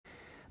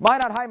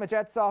Minot High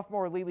Majet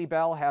sophomore Leelee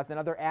Bell has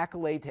another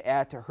accolade to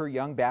add to her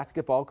young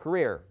basketball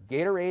career,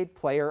 Gatorade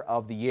Player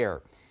of the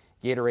Year.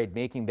 Gatorade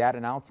making that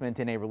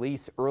announcement in a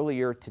release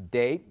earlier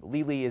today.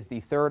 Leelee is the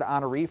third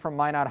honoree from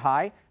Minot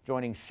High,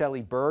 joining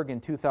Shelly Berg in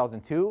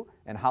 2002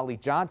 and Holly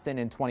Johnson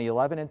in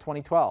 2011 and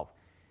 2012.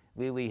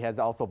 Leelee has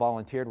also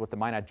volunteered with the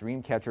Minot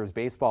Dreamcatchers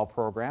baseball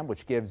program,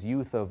 which gives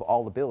youth of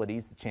all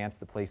abilities the chance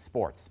to play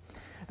sports.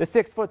 The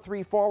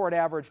 6'3" forward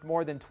averaged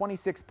more than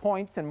 26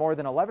 points and more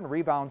than 11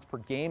 rebounds per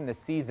game this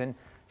season.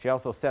 She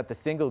also set the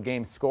single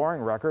game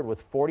scoring record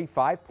with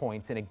 45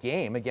 points in a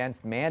game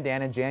against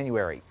Mandan in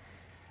January.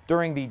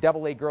 During the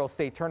AA Girls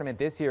State Tournament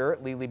this year,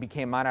 Leelee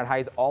became Minot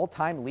High's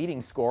all-time leading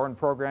scorer in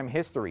program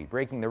history,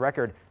 breaking the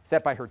record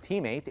set by her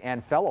teammate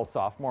and fellow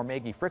sophomore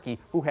Maggie Fricke,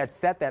 who had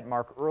set that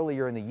mark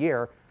earlier in the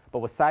year, but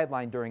was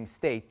sidelined during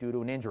state due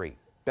to an injury.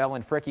 Bell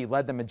and Fricke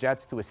led the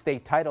Majets to a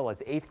state title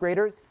as 8th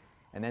graders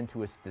and then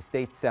to the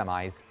state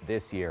semis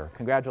this year.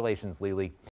 Congratulations, Leelee.